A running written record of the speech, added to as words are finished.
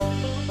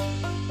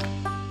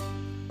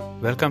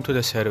Welcome to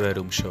the Server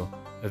Room Show,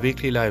 a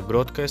weekly live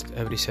broadcast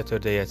every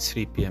Saturday at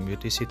 3 p.m.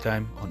 UTC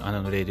time on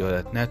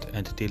anonradio.net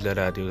and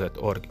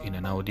tilde-radio.org in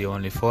an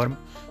audio-only form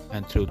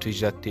and through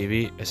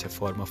twitch.tv as a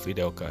form of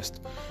videocast.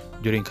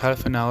 During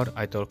half an hour,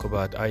 I talk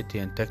about IT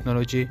and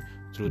technology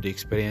through the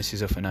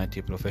experiences of an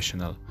IT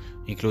professional,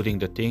 including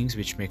the things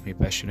which make me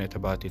passionate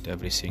about it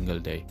every single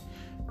day.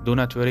 Do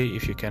not worry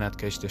if you cannot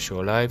catch the show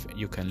live,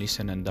 you can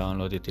listen and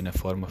download it in a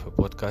form of a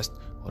podcast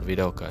or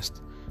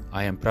videocast.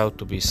 I am proud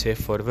to be safe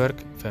for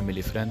work,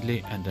 family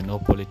friendly, and a no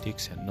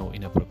politics and no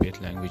inappropriate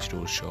language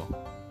rule show.